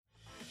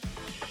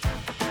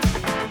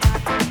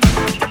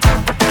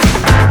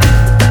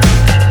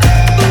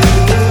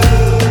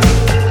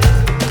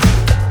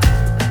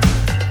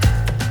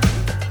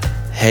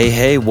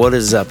Hey, what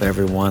is up,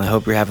 everyone? I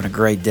hope you're having a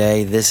great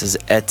day. This is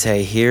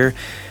Ete here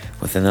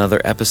with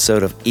another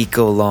episode of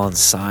Eco Lawn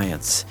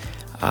Science.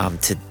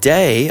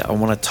 Today, I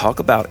want to talk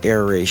about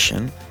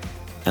aeration,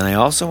 and I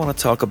also want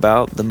to talk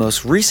about the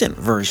most recent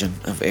version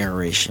of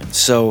aeration.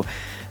 So,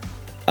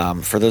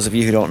 for those of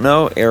you who don't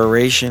know,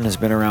 aeration has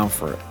been around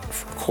for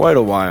quite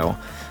a while,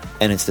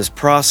 and it's this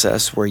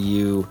process where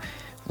you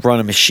run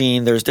a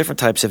machine. There's different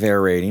types of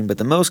aerating, but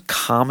the most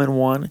common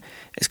one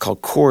is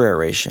called core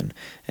aeration.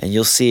 And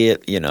you'll see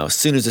it, as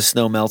soon as the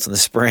snow melts in the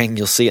spring,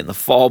 you'll see it in the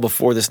fall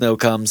before the snow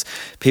comes.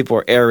 People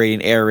are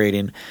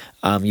aerating.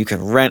 You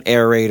can rent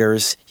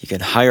aerators. You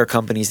can hire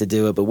companies to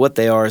do it. But what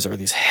they are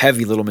these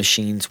heavy little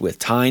machines with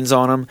tines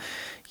on them,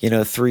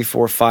 3,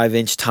 4,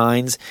 5-inch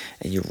tines.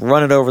 And you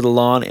run it over the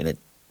lawn, and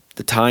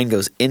the tine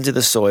goes into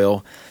the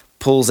soil,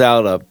 pulls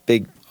out a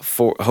big,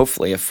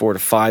 hopefully a 4 to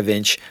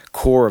 5-inch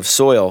core of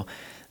soil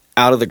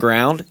out of the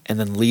ground, and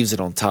then leaves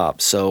it on top.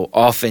 So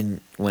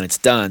often when it's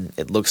done,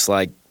 it looks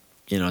like,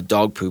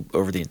 dog poop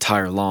over the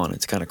entire lawn.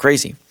 It's kind of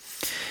crazy.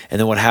 And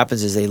then what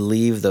happens is they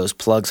leave those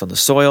plugs on the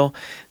soil,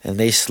 and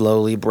they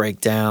slowly break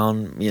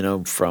down,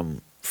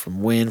 from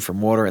wind,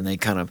 from water, and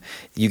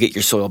you get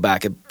your soil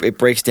back. It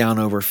breaks down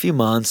over a few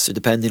months,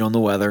 depending on the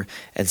weather,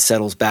 and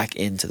settles back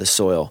into the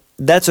soil.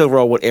 That's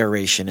overall what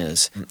aeration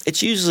is.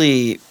 It's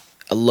usually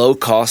a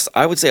low-cost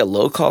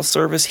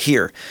service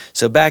here.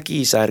 So back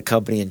east, I had a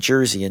company in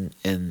Jersey, and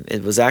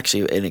it was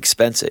actually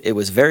it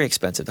was very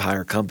expensive to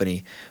hire a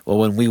company. Well,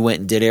 when we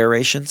went and did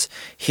aerations,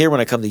 here when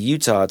I come to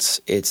Utah,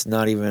 it's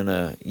not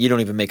even you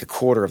don't even make a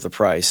quarter of the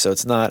price. So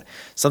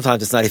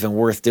sometimes it's not even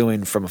worth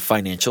doing from a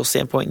financial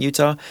standpoint in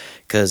Utah,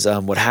 because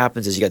what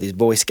happens is you got these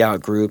Boy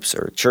Scout groups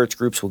or church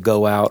groups will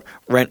go out,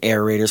 rent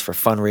aerators for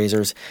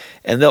fundraisers,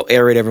 and they'll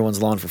aerate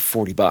everyone's lawn for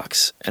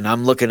 $40. And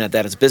I'm looking at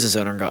that as a business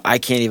owner and go, I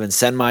can't even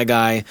send my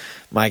guy,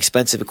 my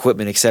expensive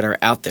equipment, etc.,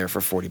 out there for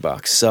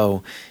 $40.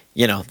 So,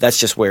 that's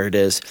just where it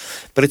is.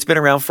 But it's been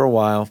around for a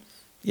while.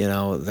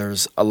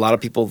 There's a lot of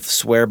people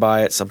swear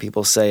by it. Some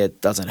people say it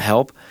doesn't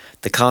help.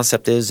 The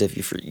concept is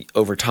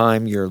over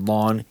time, your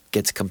lawn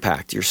gets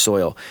compact, your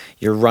soil.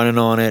 You're running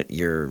on it,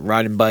 you're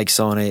riding bikes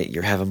on it,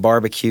 you're having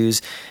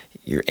barbecues,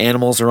 your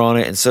animals are on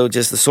it, and so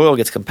just the soil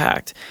gets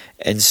compact.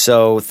 And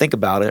so think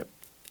about it.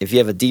 If you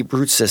have a deep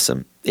root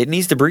system, it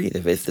needs to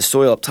breathe. If the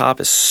soil up top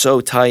is so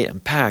tight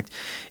and packed,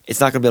 it's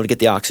not going to be able to get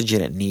the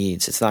oxygen it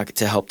needs. It's not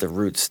to help the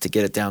roots to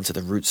get it down to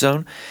the root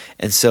zone.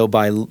 And so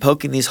by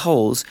poking these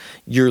holes,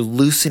 you're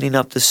loosening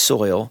up the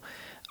soil,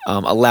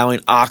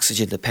 allowing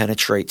oxygen to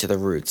penetrate to the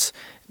roots.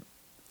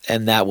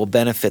 And that will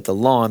benefit the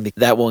lawn.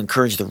 That will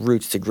encourage the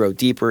roots to grow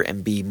deeper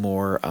and be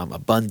more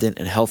abundant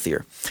and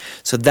healthier.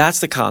 So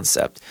that's the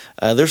concept.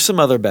 There's some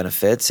other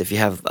benefits. If you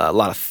have a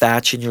lot of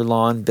thatch in your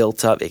lawn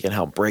built up, it can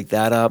help break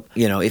that up.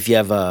 If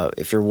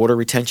your water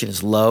retention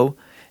is low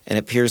and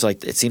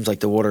it seems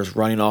like the water is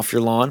running off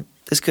your lawn,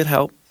 this could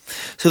help.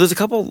 So there's a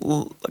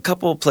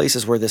couple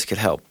places where this could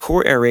help.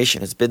 Core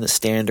aeration has been the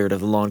standard of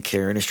the lawn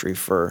care industry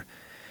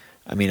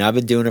I've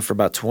been doing it for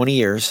about 20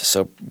 years,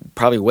 so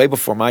probably way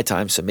before my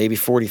time, so maybe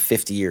 40,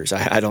 50 years.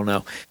 I don't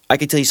know. I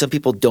can tell you some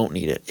people don't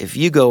need it. If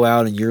you go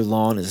out and your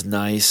lawn is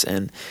nice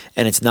and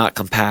it's not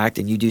compact,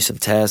 and you do some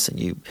tests and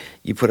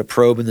you put a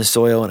probe in the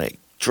soil and it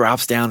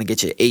drops down and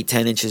gets you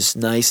 8-10 inches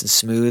nice and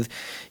smooth,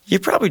 you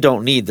probably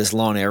don't need this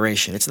lawn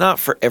aeration. It's not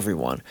for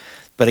everyone.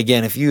 But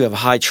again, if you have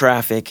high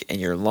traffic and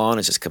your lawn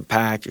is just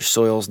compact, your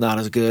soil's not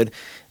as good,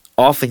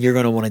 often you're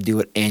going to want to do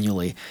it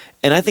annually.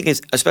 And I think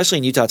especially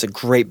in Utah, it's a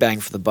great bang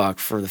for the buck.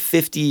 For the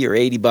 $50 or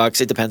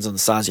 $80, it depends on the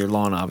size of your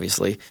lawn,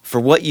 obviously. For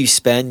what you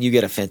spend, you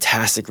get a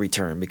fantastic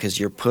return because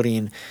you're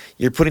putting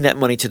that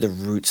money to the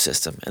root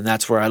system. And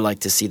that's where I like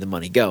to see the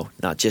money go,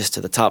 not just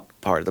to the top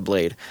part of the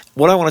blade.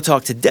 What I want to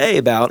talk today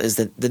about is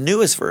the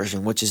newest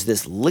version, which is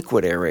this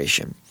liquid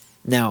aeration.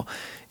 Now,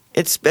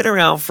 it's been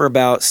around for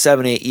about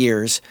 7-8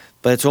 years,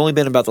 but it's only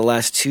been about the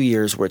last 2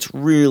 years where it's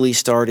really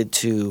started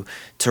to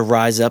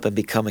rise up and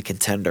become a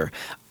contender.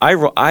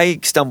 I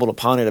stumbled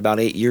upon it about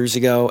 8 years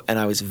ago, and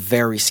I was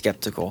very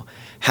skeptical.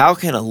 How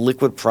can a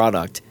liquid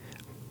product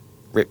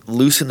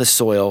loosen the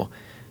soil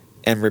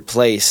and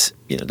replace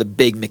the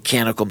big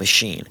mechanical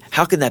machine?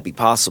 How can that be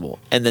possible?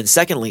 And then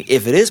secondly,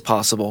 if it is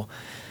possible,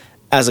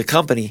 as a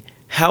company,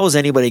 how is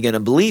anybody going to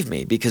believe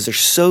me? Because they're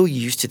so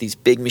used to these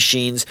big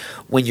machines.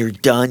 When you're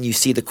done, you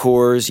see the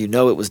cores, it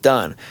was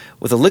done.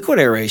 With a liquid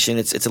aeration,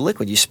 it's a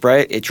liquid. You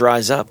spray it, it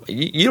dries up.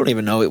 You don't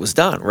even know it was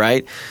done,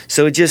 right?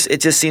 So it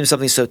just seems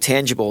something so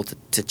tangible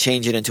to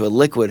change it into a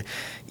liquid.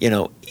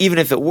 Even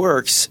if it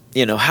works,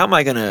 how am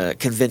I going to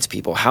convince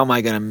people? How am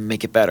I going to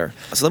make it better?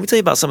 So let me tell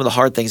you about some of the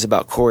hard things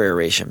about core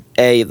aeration.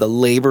 The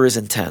labor is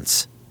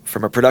intense.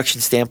 From a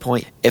production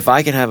standpoint, if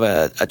I can have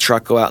a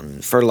truck go out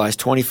and fertilize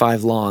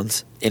 25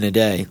 lawns in a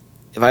day,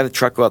 if I have a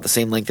truck go out the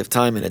same length of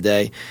time in a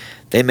day,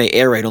 they may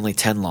aerate only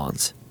 10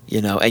 lawns,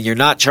 and you're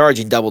not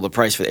charging double the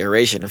price for the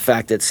aeration. In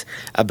fact, it's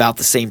about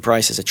the same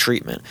price as a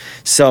treatment.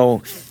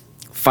 So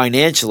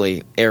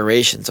financially,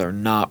 aerations are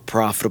not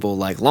profitable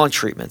like lawn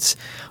treatments.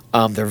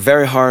 They're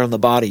very hard on the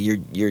body.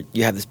 You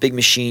have this big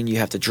machine. You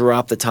have to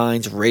drop the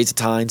tines, raise the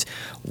tines,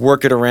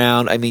 work it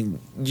around. I mean,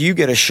 you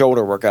get a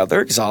shoulder workout.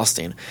 They're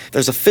exhausting.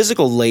 There's a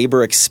physical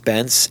labor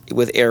expense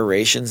with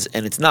aerations,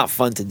 and it's not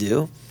fun to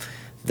do.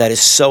 That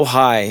is so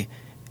high.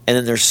 And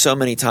then there's so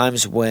many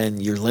times when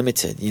you're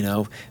limited.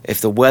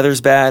 If the weather's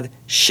bad,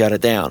 shut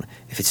it down.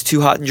 If it's too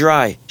hot and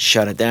dry,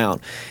 shut it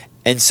down.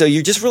 And so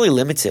you're just really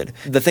limited.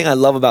 The thing I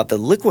love about the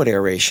liquid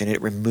aeration,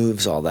 it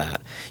removes all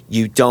that.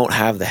 You don't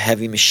have the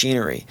heavy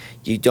machinery.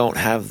 You don't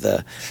have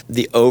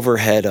the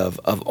overhead of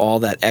all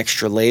that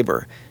extra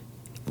labor.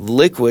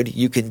 Liquid,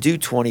 you can do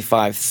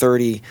 25,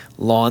 30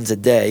 lawns a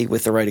day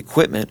with the right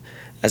equipment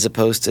as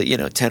opposed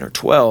to, 10 or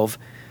 12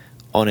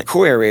 on a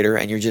core aerator,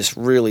 and you're just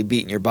really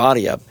beating your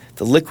body up.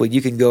 The liquid,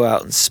 you can go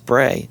out and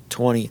spray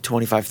 20,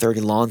 25,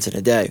 30 lawns in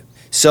a day.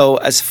 So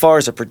as far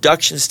as a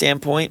production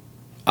standpoint,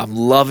 I'm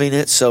loving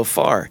it so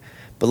far.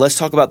 But let's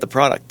talk about the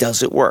product.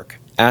 Does it work?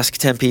 Ask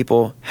 10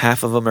 people.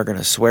 Half of them are going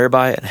to swear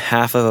by it, and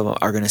half of them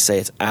are going to say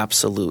it's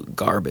absolute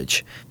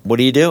garbage. What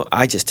do?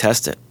 I just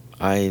test it.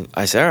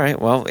 I say, all right,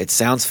 well, it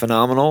sounds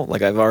phenomenal.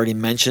 Like I've already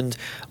mentioned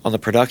on the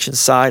production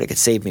side, it could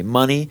save me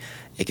money.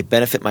 It could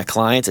benefit my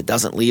clients. It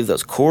doesn't leave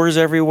those cores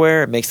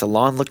everywhere. It makes the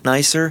lawn look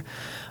nicer.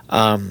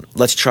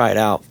 Let's try it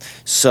out.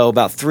 So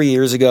about 3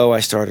 years ago, I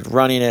started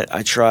running it.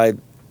 I tried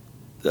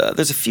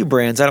there's a few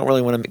brands. I don't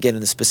really want to get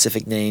into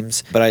specific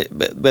names,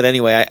 but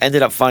anyway, I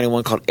ended up finding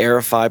one called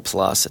Aerify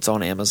Plus. It's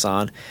on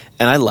Amazon,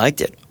 and I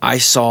liked it. I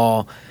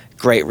saw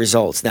great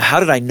results. Now,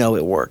 how did I know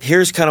it worked?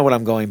 Here's kind of what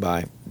I'm going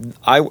by.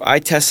 I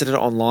tested it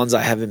on lawns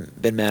I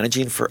haven't been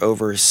managing for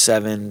over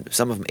 7,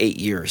 some of them 8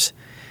 years.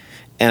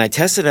 And I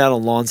tested it out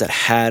on lawns that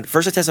I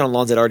tested on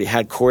lawns that already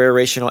had core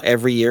aeration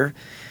every year.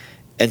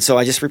 And so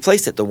I just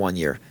replaced it the 1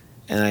 year.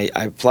 And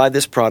I applied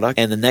this product,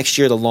 and the next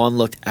year the lawn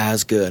looked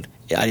as good.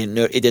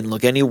 It didn't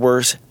look any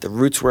worse. The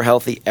roots were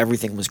healthy.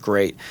 Everything was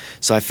great.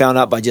 So I found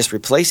out by just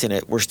replacing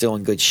it, we're still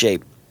in good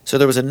shape. So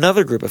there was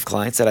another group of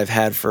clients that I've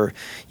had for,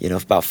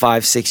 about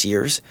 5-6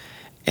 years,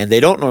 and they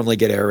don't normally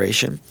get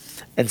aeration.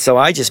 And so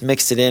I just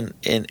mixed it in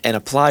and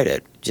applied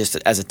it just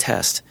as a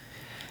test.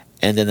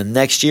 And then the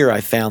next year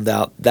I found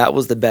out that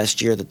was the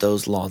best year that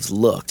those lawns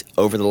looked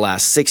over the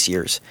last 6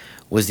 years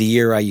was the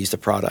year I used the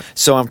product.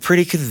 So I'm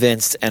pretty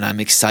convinced and I'm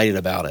excited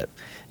about it.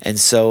 And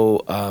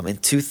so in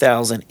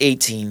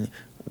 2018,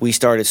 we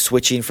started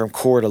switching from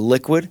core to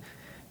liquid,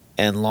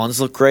 and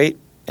lawns look great.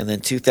 And then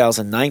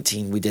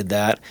 2019, we did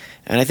that.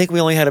 And I think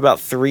we only had about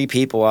 3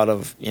 people out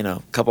of,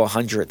 a couple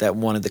hundred that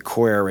wanted the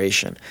core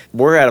aeration.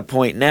 We're at a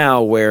point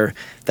now where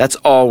that's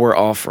all we're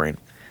offering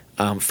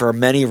for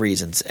many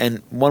reasons.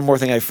 And one more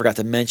thing I forgot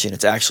to mention,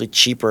 it's actually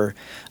cheaper.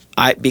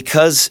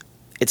 Because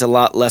it's a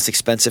lot less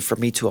expensive for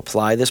me to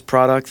apply this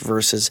product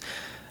versus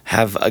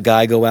have a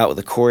guy go out with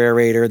a core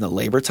aerator and the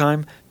labor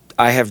time,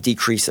 I have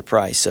decreased the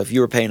price. So if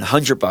you were paying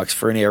 $100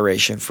 for an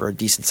aeration for a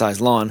decent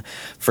sized lawn,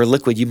 for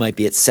liquid you might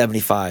be at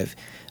 75,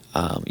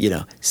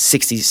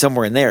 60,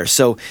 somewhere in there.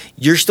 So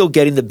you're still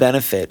getting the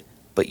benefit,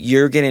 but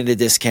you're getting a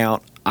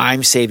discount.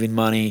 I'm saving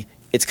money.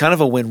 It's kind of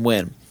a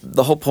win-win.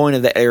 The whole point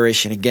of the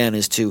aeration, again,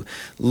 is to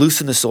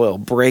loosen the soil,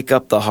 break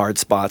up the hard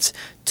spots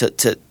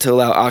to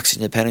allow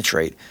oxygen to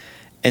penetrate.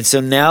 And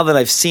so now that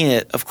I've seen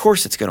it, of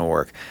course it's going to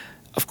work.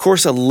 Of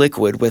course a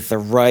liquid with the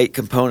right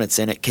components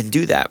in it can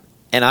do that.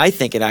 And I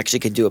think it actually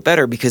can do it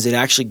better because it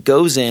actually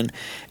goes in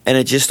and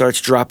it just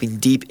starts dropping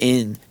deep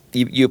in.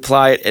 You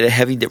apply it at a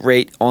heavy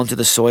rate onto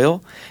the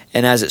soil,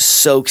 and as it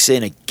soaks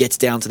in, it gets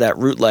down to that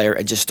root layer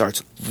and just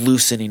starts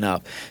loosening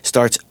up,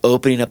 starts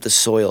opening up the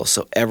soil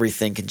so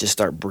everything can just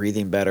start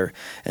breathing better.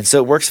 And so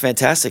it works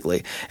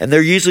fantastically. And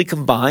they're usually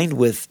combined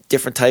with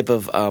different type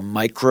of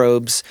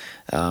microbes,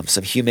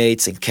 some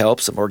humates and kelp,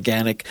 some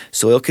organic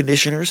soil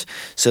conditioners.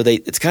 So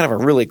it's kind of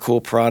a really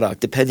cool product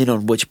depending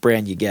on which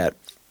brand you get.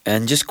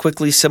 And just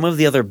quickly, some of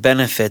the other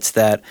benefits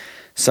that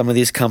some of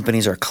these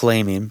companies are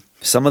claiming.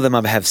 Some of them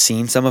I have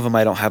seen. Some of them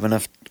I don't have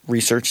enough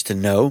research to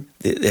know.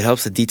 It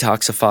helps to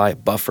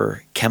detoxify,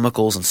 buffer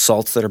chemicals and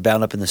salts that are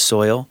bound up in the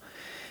soil.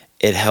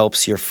 It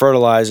helps your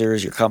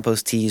fertilizers, your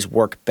compost teas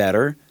work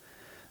better.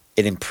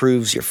 It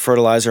improves your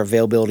fertilizer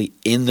availability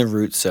in the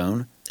root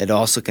zone. It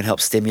also can help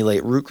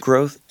stimulate root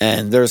growth.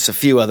 And there's a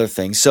few other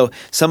things. So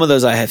some of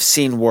those I have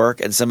seen work,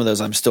 and some of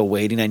those I'm still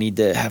waiting. I need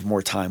to have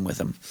more time with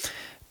them.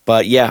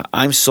 But yeah,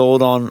 I'm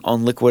sold on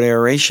liquid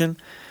aeration.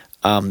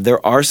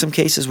 There are some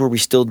cases where we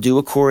still do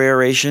a core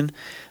aeration.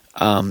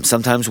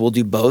 Sometimes we'll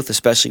do both,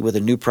 especially with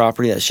a new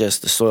property that's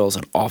just the soil's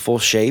in awful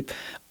shape.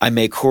 I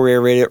may core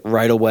aerate it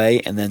right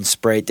away and then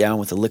spray it down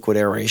with the liquid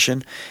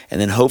aeration. And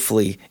then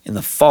hopefully in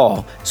the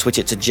fall, switch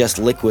it to just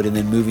liquid, and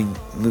then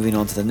moving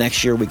on to the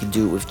next year, we can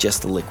do it with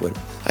just the liquid.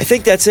 I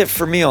think that's it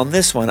for me on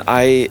this one.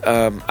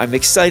 I'm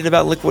excited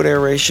about liquid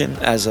aeration.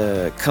 As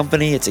a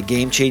company, it's a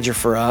game changer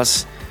for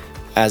us.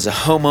 As a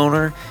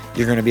homeowner,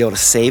 you're going to be able to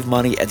save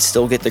money and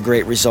still get the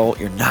great result.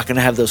 You're not going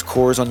to have those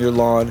cores on your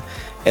lawn,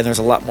 and there's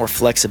a lot more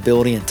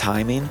flexibility and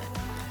timing.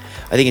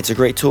 I think it's a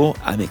great tool.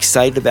 I'm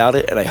excited about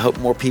it, and I hope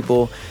more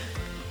people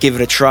give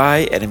it a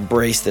try and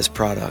embrace this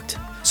product.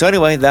 So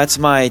anyway, that's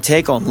my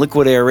take on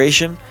liquid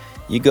aeration.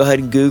 You go ahead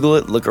and Google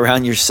it, look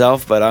around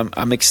yourself, but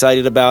I'm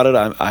excited about it.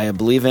 I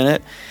believe in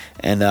it,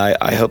 and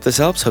I hope this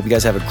helps. Hope you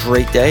guys have a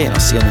great day, and I'll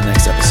see you on the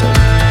next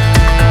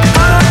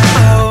episode.